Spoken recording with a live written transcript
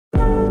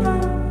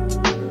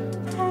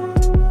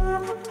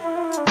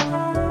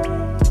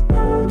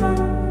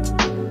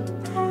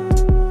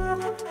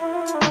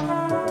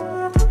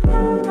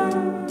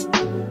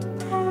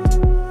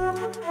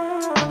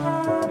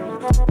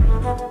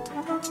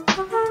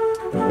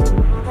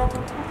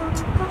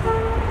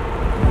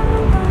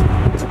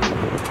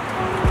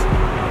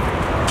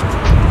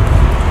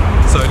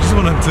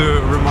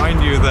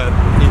remind you that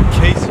in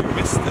case you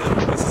missed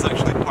it, this is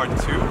actually part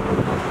 2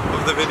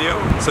 of the video.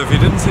 So if you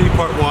didn't see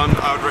part 1,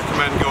 I would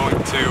recommend going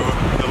to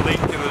the link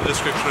in the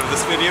description of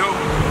this video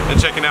and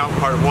checking out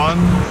part 1.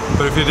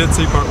 But if you did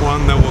see part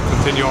 1, then we'll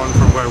continue on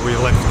from where we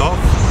left off,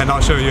 and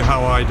I'll show you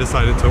how I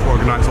decided to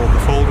organize all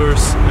the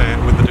folders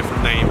with the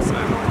different names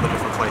and all the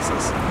different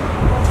places.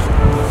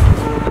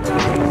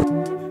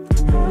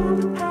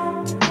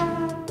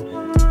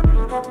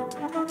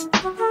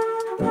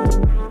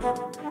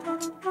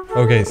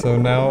 Okay, so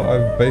now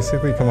I've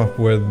basically come up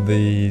with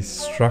the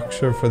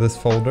structure for this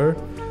folder,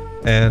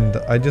 and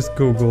I just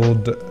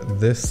googled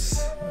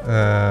this,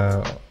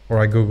 or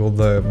I googled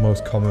the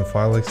most common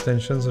file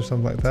extensions or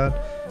something like that,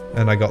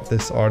 and I got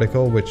this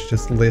article which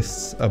just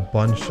lists a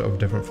bunch of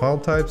different file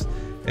types,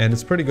 and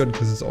it's pretty good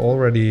because it's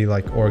already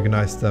like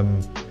organized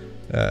them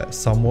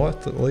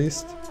somewhat at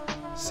least.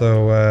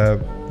 So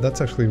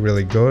that's actually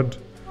really good.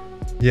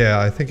 Yeah,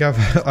 I think I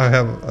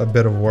have a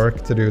bit of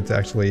work to do to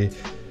actually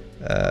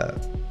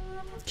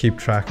keep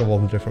track of all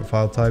the different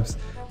file types,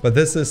 but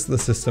this is the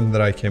system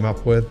that I came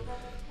up with.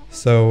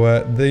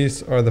 So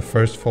these are the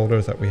first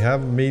folders that we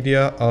have: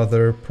 media,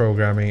 other,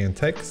 programming, and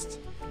text.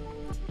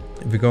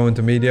 If we go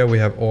into media, we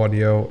have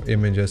audio,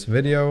 images,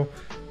 video.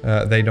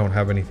 They don't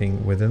have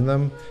anything within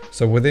them.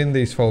 So within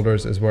these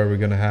folders is where we're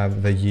going to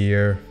have the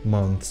year,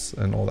 months,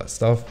 and all that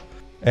stuff.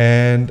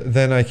 And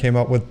then I came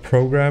up with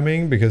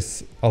programming,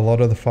 because a lot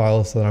of the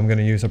files that I'm going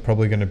to use are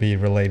probably going to be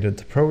related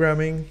to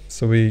programming.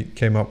 So we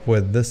came up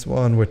with this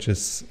one, which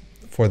is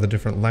for the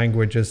different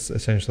languages,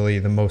 essentially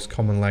the most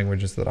common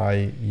languages that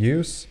I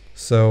use.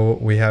 So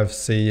we have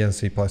C and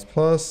C++, we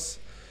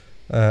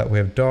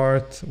have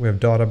Dart, we have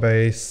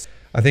database.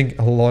 I think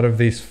a lot of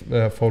these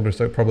folders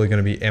are probably going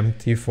to be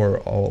empty for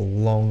a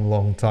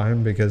long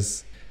time,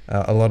 because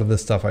a lot of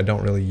this stuff I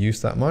don't really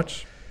use that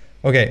much.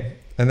 Okay.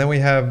 And then we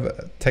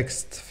have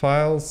text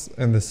files,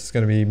 and this is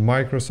going to be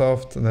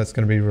Microsoft, and that's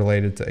going to be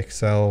related to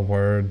Excel,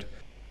 Word.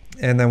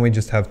 And then we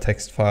just have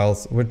text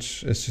files,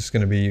 which is just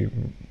going to be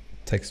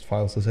text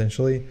files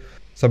essentially.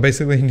 So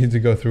basically you need to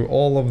go through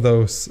all of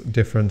those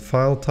different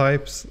file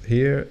types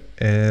here,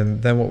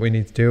 and then what we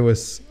need to do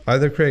is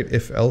either create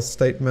if-else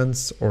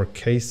statements or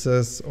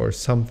cases or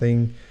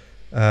something.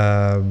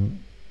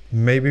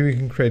 Maybe we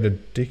can create a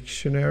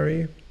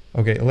dictionary.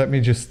 Okay, let me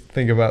just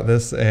think about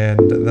this, and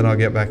then I'll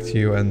get back to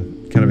you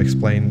and kind of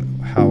explain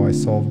how I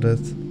solved it.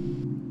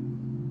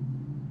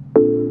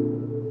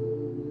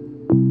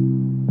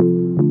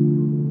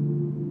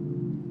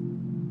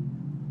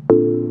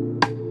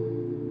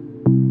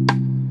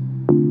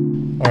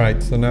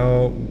 Alright, so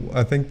now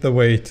I think the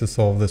way to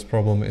solve this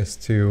problem is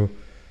to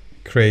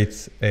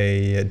create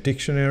a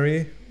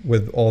dictionary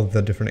with all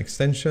the different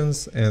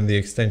extensions, and the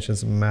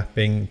extensions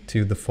mapping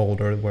to the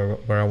folder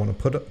where I want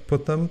to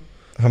put them.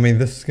 I mean,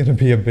 this is going to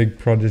be a big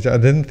project. I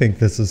didn't think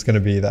this was going to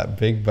be that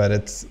big, but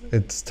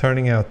it's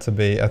turning out to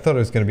be. I thought it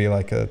was going to be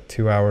like a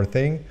 2-hour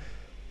thing,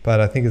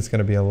 but I think it's going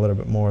to be a little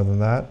bit more than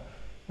that.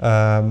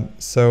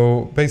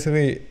 So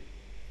basically,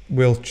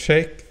 we'll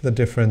check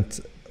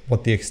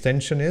what the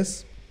extension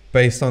is.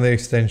 Based on the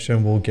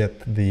extension, we'll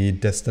get the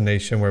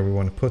destination where we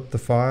want to put the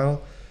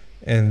file,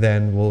 and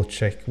then we'll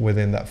check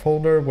within that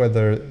folder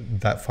whether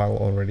that file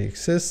already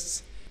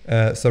exists.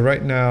 So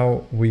right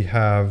now we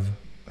have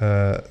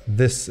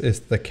this is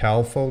the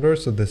cal folder,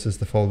 so this is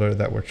the folder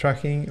that we're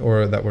tracking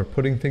or that we're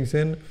putting things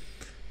in.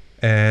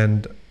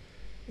 And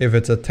if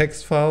it's a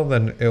text file,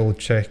 then it'll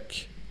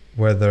check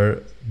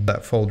whether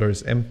that folder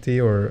is empty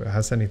or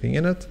has anything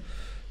in it.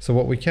 So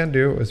what we can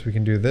do is we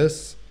can do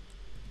this,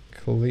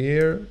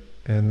 clear,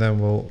 and then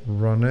we'll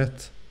run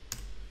it.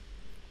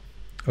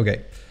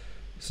 Okay,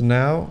 so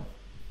now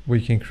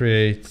we can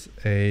create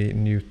a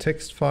new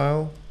text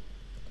file.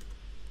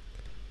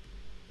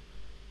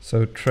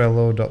 So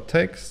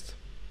Trello.txt,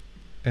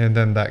 and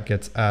then that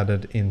gets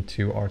added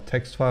into our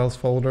text files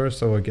folder,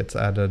 so it gets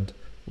added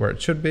where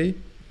it should be.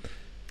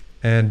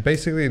 And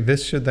basically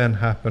this should then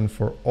happen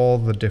for all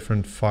the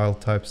different file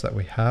types that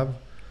we have.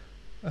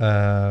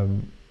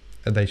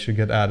 They should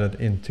get added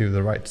into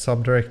the right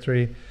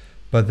subdirectory.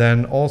 But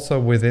then also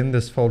within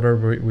this folder,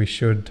 we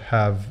should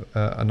have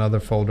another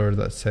folder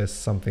that says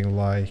something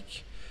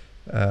like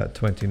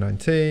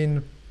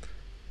 2019.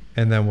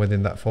 And then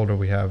within that folder,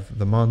 we have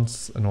the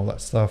months and all that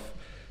stuff.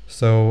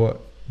 So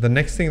the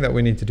next thing that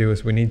we need to do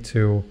is we need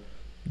to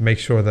make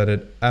sure that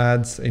it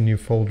adds a new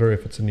folder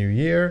if it's a new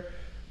year,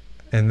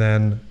 and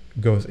then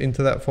goes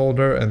into that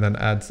folder and then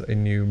adds a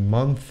new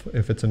month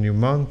if it's a new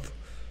month,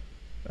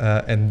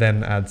 and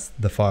then adds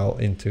the file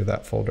into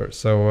that folder.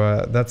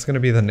 So that's going to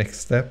be the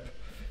next step.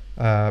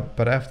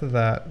 But after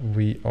that,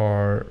 we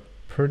are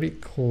pretty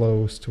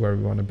close to where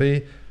we want to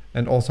be.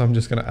 And also I'm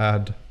just going to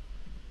add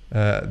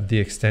the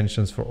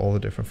extensions for all the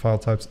different file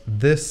types.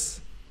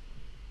 This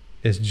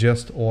is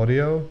just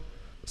audio,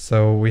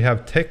 so we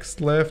have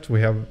text left,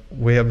 we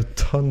have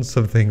tons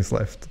of things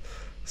left.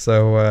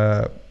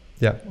 So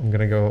yeah, I'm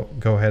gonna go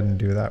ahead and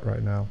do that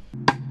right now.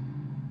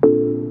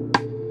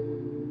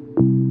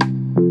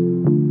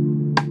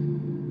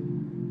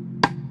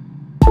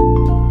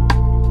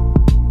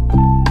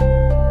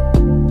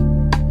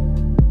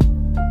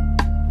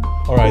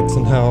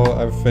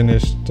 I've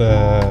finished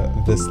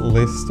this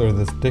list or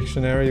this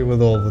dictionary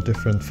with all the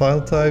different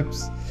file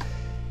types.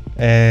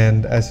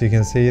 And as you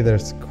can see,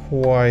 there's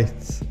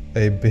quite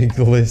a big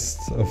list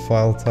of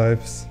file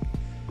types.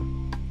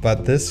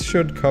 But this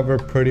should cover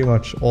pretty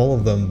much all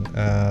of them.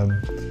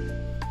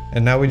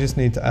 And now we just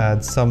need to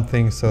add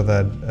something so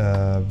that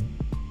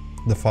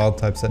the file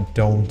types that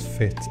don't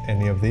fit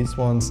any of these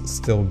ones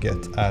still get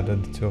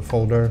added to a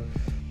folder.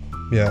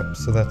 Yeah,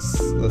 so that's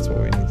what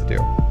we need to do.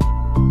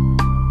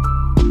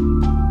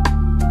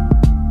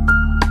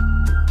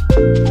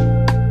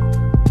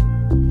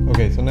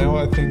 Okay, so now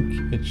I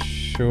think it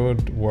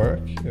should work.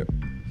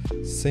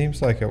 It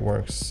seems like it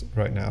works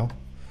right now.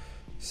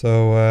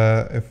 So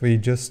if we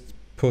just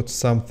put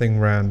something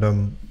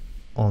random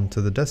onto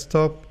the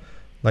desktop,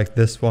 like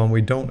this one,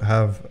 we don't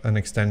have an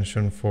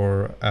extension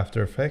for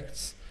After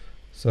Effects.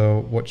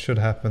 So what should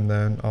happen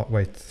then? Oh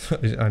wait,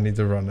 I need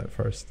to run it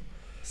first.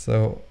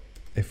 So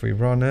if we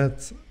run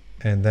it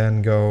and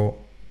then go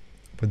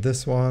with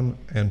this one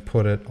and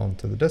put it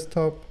onto the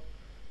desktop,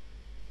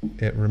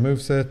 it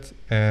removes it.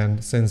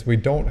 And since we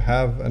don't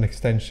have an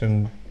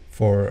extension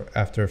for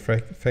After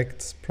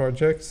Effects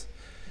projects,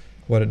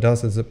 what it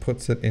does is it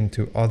puts it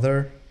into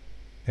other,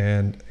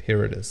 and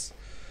here it is.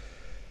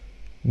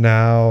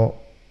 Now,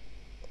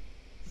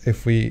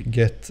 if we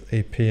get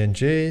a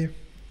PNG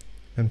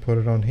and put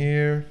it on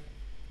here,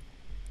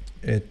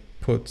 it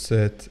puts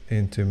it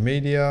into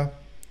media,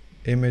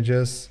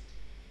 images,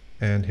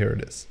 and here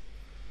it is.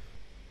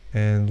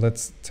 And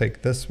let's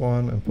take this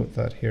one and put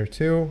that here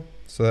too.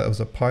 So that was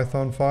a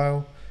Python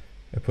file.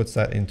 It puts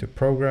that into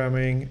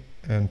programming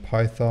and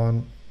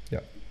Python.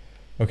 Yeah.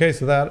 Okay,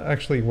 so that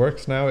actually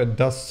works now. It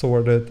does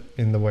sort it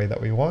in the way that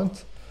we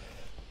want.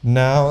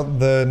 Now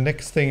the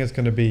next thing is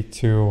going to be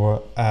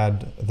to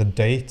add the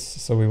dates.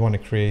 So we want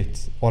to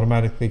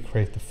automatically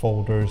create the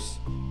folders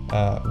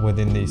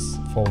within these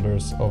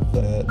folders of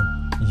the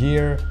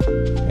year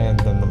and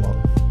then the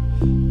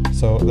month.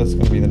 So that's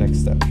going to be the next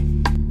step.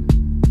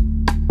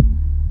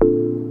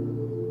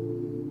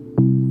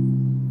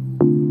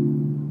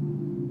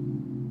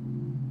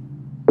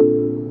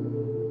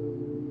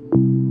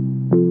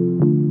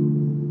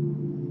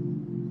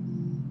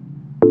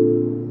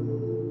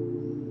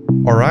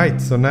 Alright,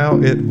 so now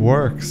it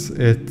works.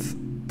 It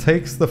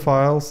takes the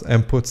files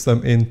and puts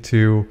them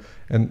into,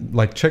 and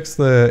like checks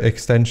the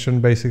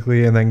extension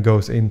basically, and then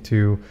goes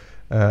into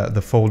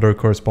the folder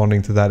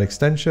corresponding to that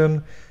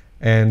extension.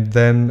 And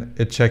then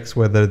it checks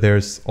whether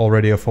there's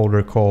already a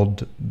folder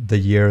called the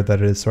year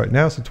that it is right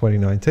now, so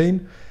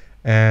 2019.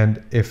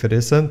 And if it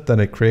isn't, then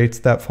it creates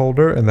that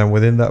folder. And then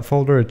within that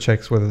folder, it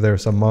checks whether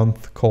there's a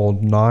month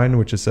called 9,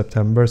 which is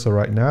September, so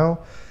right now.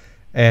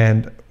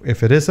 And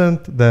if it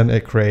isn't, then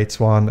it creates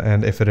one.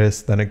 And if it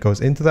is, then it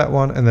goes into that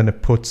one, and then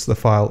it puts the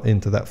file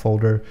into that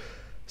folder.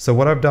 So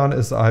what I've done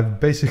is I've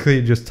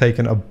basically just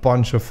taken a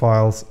bunch of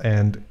files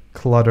and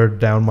cluttered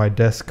down my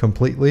desk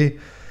completely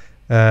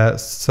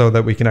so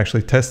that we can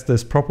actually test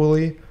this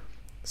properly.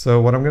 So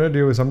what I'm going to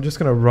do is I'm just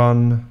going to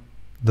run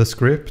the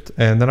script,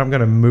 and then I'm going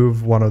to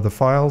move one of the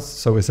files.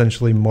 So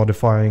essentially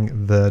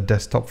modifying the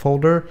desktop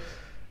folder.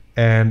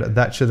 And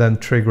that should then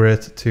trigger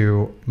it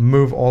to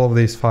move all of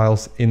these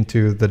files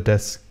into the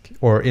desk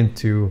or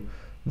into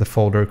the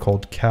folder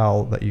called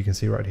cal that you can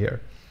see right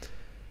here.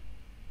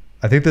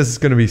 I think this is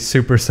going to be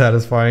super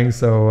satisfying.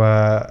 So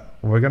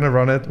we're going to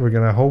run it. We're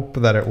going to hope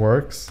that it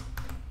works.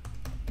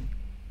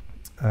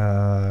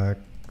 All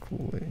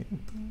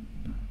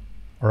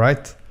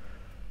right,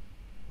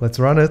 let's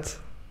run it.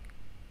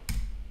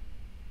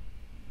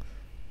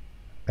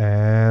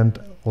 And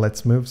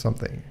let's move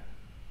something.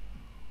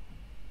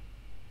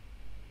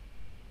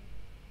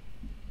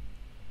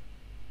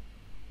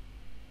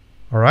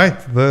 All right,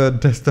 the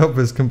desktop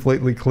is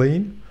completely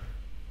clean.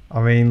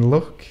 I mean,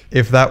 look,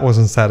 if that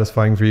wasn't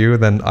satisfying for you,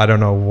 then I don't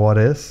know what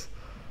is.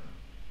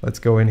 Let's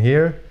go in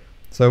here.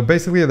 So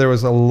basically there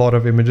was a lot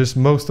of images.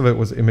 Most of it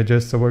was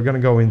images. So we're going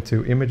to go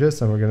into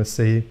images and we're going to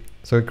see.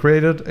 So it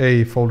created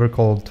a folder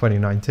called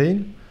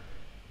 2019.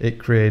 It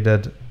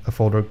created a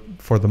folder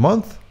for the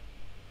month.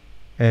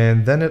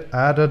 And then it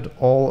added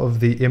all of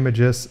the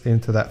images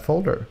into that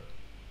folder.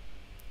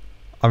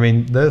 I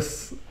mean,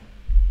 this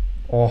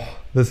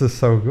is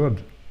so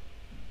good.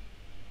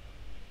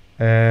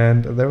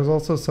 And there was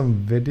also some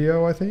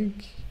video, I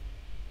think.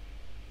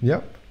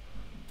 Yep.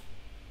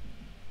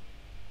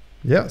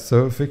 Yeah,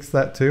 so it fixed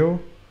that too.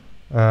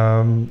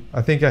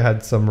 I think I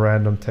had some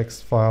random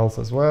text files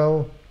as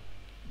well.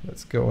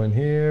 Let's go in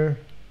here.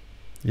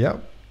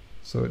 Yep,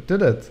 so it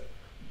did it.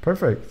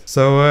 Perfect.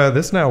 So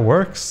this now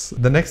works.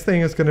 The next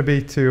thing is going to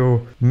be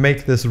to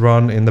make this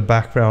run in the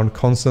background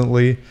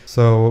constantly.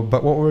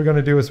 But what we're going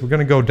to do is we're going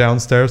to go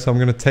downstairs. So I'm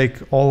going to take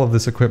all of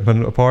this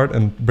equipment apart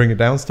and bring it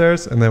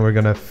downstairs, and then we're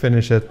going to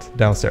finish it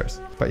downstairs.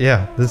 But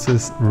yeah, this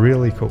is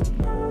really cool.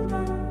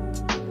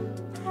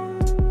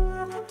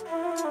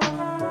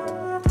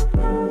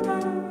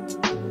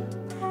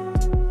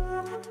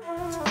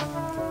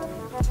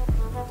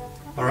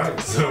 All right,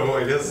 so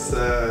I guess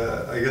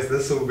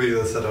this will be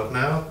the setup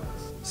now.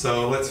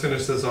 So let's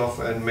finish this off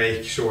and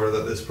make sure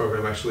that this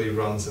program actually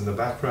runs in the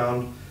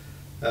background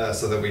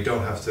so that we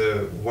don't have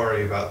to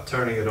worry about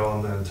turning it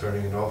on and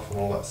turning it off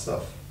and all that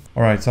stuff.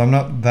 Alright, so I'm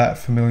not that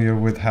familiar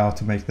with how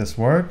to make this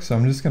work, so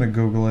I'm just going to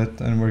Google it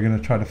and we're going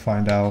to try to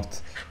find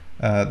out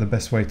the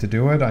best way to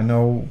do it. I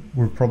know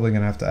we're probably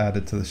going to have to add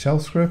it to the shell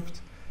script,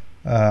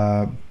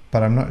 but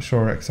I'm not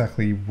sure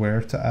exactly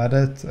where to add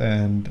it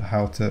and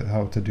how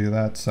to do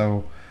that.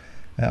 So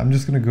I'm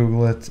just going to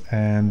Google it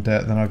and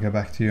then I'll get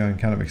back to you and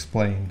kind of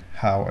explain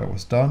how it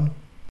was done.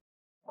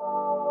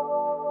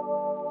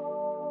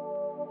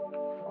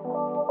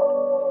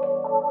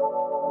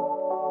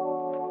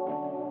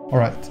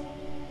 Alright.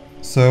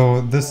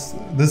 So this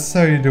is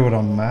how you do it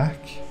on Mac.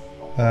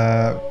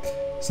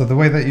 So the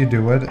way that you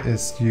do it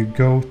is you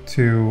go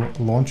to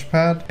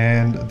Launchpad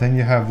and then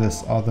you have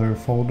this other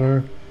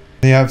folder.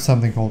 You have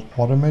something called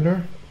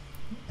Automator,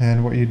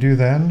 and what you do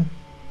then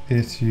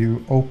is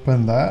you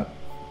open that,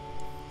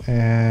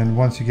 and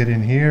once you get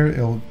in here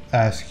it'll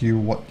ask you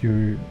what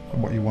you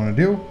want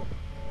to do.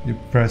 You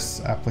press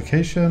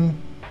Application,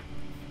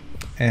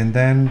 and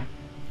then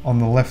on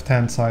the left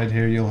hand side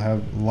here you'll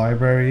have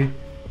Library.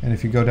 And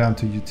if you go down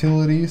to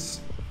Utilities,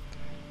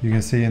 you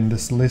can see in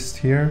this list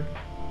here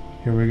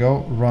we go,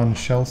 Run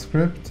Shell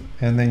Script,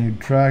 and then you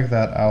drag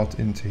that out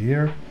into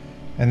here,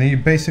 and then you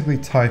basically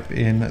type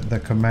in the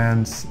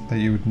commands that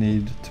you would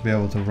need to be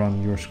able to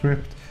run your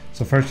script.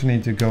 So first you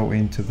need to go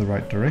into the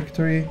right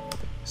directory,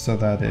 so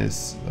that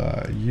is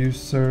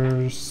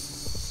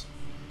users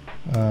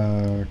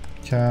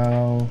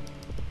cal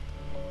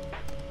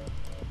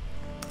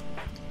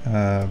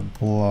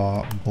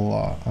blah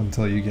blah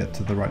until you get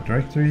to the right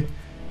directory.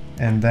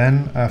 And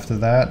then after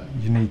that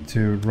you need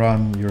to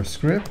run your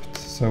script,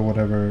 so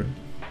whatever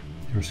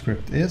your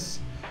script is.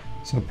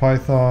 So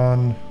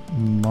Python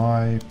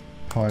mypython.py,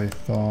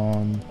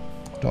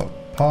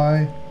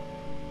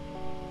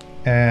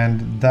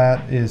 and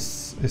that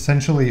is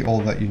essentially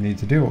all that you need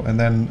to do. And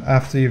then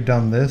after you've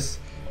done this,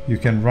 you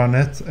can run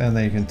it and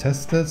then you can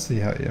test it, see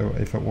how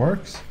if it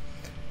works.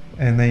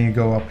 And then you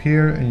go up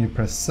here and you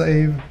press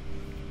save,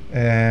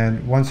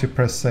 and once you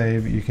press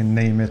save you can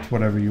name it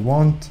whatever you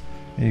want.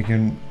 You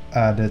can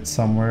add it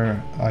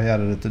somewhere. I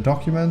added it to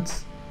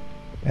Documents,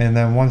 and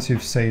then once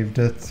you've saved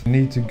it you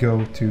need to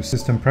go to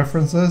System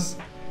Preferences,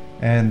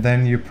 and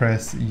then you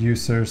press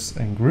Users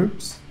and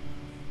Groups,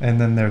 and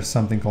then there's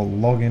something called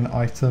Login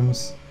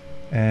Items,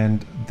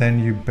 and then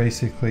you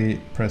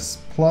basically press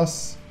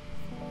plus,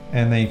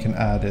 and then you can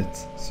add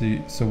it.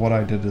 So what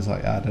I did is I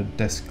added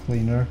Desk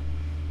Cleaner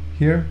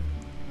here,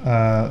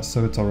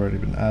 so it's already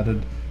been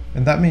added,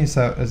 and that means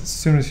that as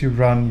soon as you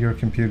run your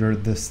computer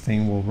this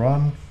thing will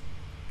run.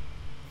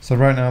 So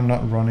right now I'm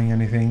not running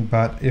anything,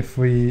 but if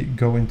we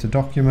go into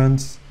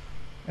Documents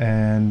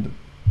and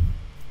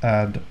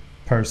add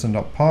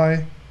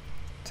person.py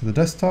to the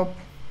desktop,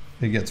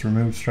 it gets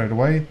removed straight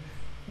away.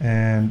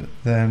 And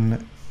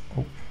then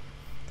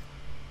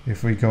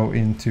if we go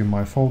into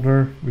my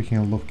folder, we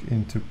can look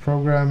into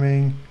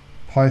Programming,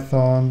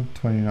 Python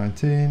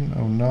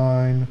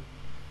 2019-09,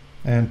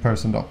 and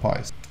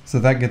person.py. So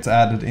that gets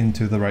added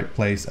into the right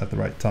place at the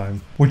right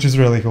time, which is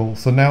really cool.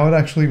 So now it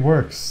actually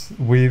works.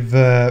 We've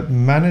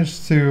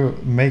managed to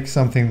make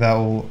something that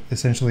will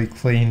essentially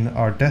clean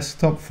our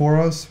desktop for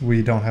us.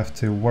 We don't have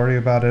to worry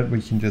about it.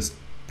 We can just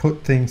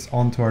put things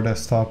onto our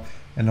desktop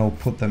and it'll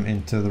put them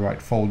into the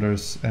right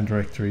folders and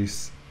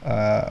directories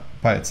by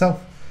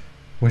itself,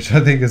 which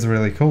I think is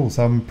really cool.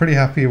 So I'm pretty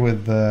happy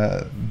with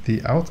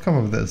the outcome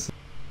of this,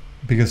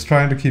 because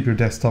trying to keep your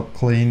desktop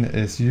clean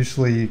is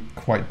usually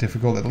quite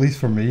difficult, at least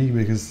for me,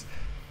 because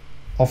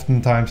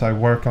oftentimes I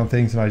work on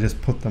things and I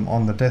just put them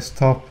on the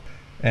desktop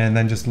and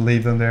then just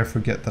leave them there,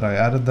 forget that I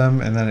added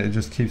them, and then it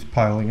just keeps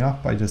piling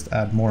up. I just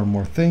add more and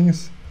more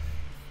things.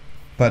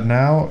 But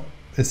now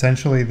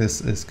essentially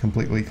this is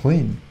completely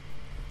clean.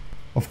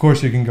 Of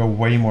course you can go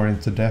way more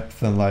into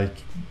depth and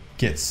like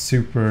get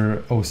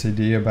super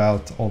OCD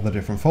about all the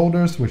different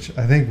folders, which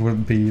I think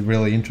would be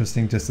really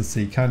interesting just to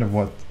see kind of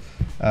what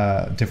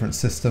different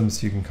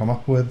systems you can come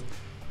up with.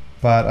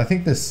 But I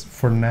think this,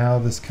 for now,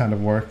 this kind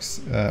of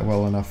works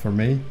well enough for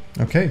me.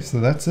 Okay,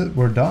 so that's it,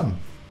 we're done.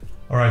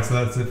 Alright, so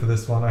that's it for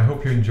this one. I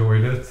hope you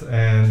enjoyed it,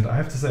 and I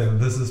have to say that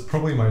this is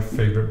probably my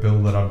favorite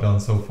build that I've done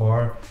so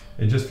far.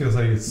 It just feels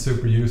like it's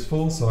super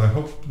useful, so I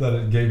hope that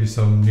it gave you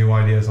some new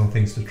ideas on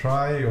things to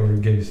try, or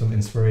gave you some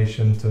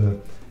inspiration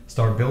to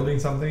start building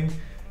something.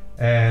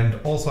 And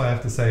also I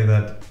have to say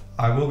that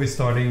I will be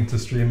starting to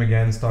stream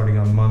again starting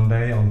on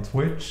Monday on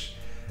Twitch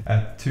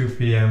at 2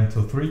 p.m.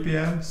 till 3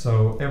 p.m.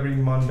 So every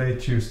Monday,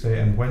 Tuesday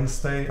and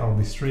Wednesday I'll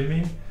be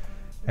streaming.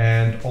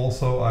 And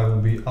also I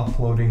will be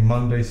uploading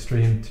Monday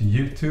stream to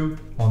YouTube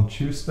on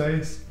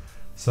Tuesdays.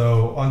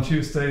 So on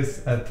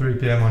Tuesdays at 3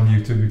 p.m. on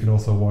YouTube you can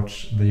also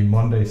watch the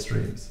Monday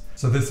streams.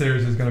 So this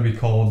series is going to be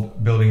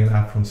called Building an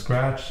App from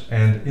Scratch,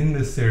 and in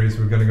this series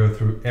we're going to go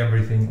through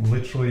everything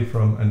literally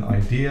from an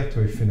idea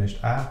to a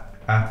finished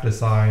app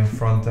design,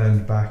 front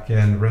end, back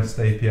end, REST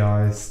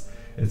APIs.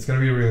 It's going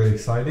to be really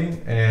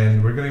exciting,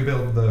 and we're going to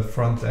build the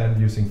front end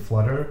using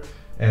Flutter,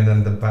 and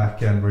then the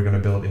back end we're going to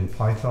build in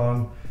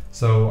Python.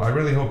 So I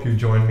really hope you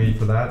join me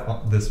for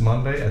that this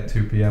Monday at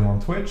 2 p.m. on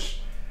Twitch,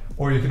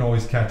 or you can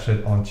always catch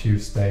it on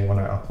Tuesday when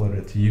I upload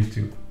it to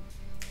YouTube.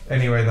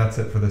 Anyway, that's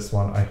it for this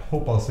one. I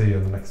hope I'll see you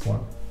in the next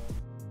one.